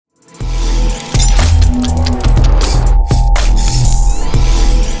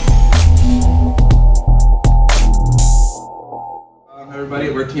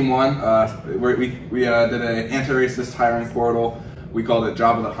Team 1. We did an anti-racist hiring portal. We called it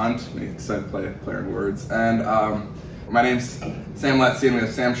Jabba the Hunt. We said play on words. And my name's Sam Letzi, and we have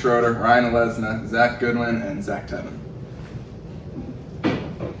Sam Schroeder, Ryan Alesna, Zach Goodwin, and Zach Tevin.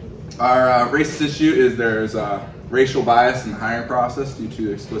 Our racist issue is there's racial bias in the hiring process due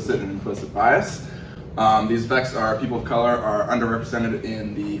to explicit and implicit bias. These effects are people of color are underrepresented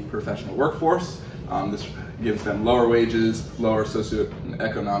in the professional workforce. This gives them lower wages, lower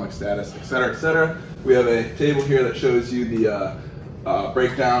socioeconomic status, et cetera, et cetera. We have a table here that shows you the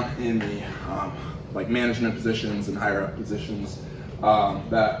breakdown in the like management positions and higher up positions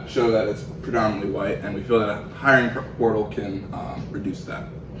that show that it's predominantly white, and we feel that a hiring portal can reduce that.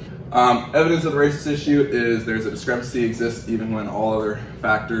 Evidence of the racist issue is there's a discrepancy exists even when all other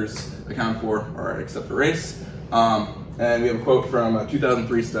factors accounted for are except for race. And we have a quote from a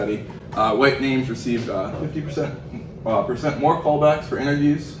 2003 study. White names received 50% more callbacks for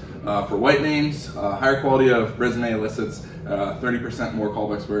interviews for white names. Higher quality of resume elicits 30% more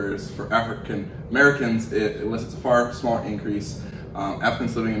callbacks, whereas for African Americans it elicits a far smaller increase.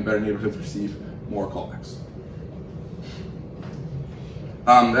 Applicants living in better neighborhoods receive more callbacks.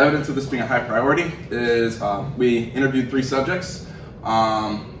 The evidence of this being a high priority is we interviewed 3 subjects.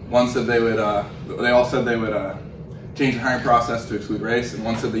 One said they all said they would change the hiring process to exclude race, and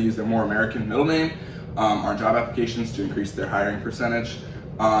one said they use their more American middle name on job applications to increase their hiring percentage.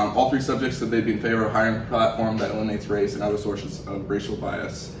 All 3 subjects said they'd be in favor of a hiring platform that eliminates race and other sources of racial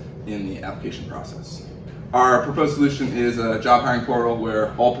bias in the application process. Our proposed solution is a job hiring portal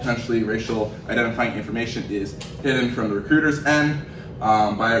where all potentially racial identifying information is hidden from the recruiter's end.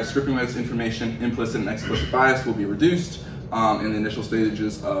 By stripping this information, implicit and explicit bias will be reduced in the initial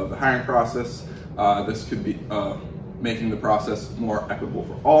stages of the hiring process. This could be making the process more equitable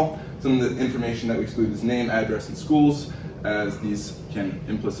for all. Some of the information that we exclude is name, address, and schools, as these can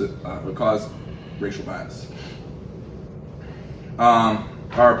cause racial bias.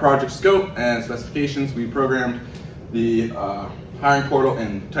 Our project scope and specifications, we programmed the hiring portal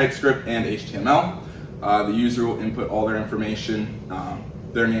in TypeScript and HTML. The user will input all their information,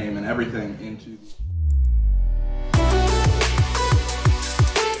 their name and everything into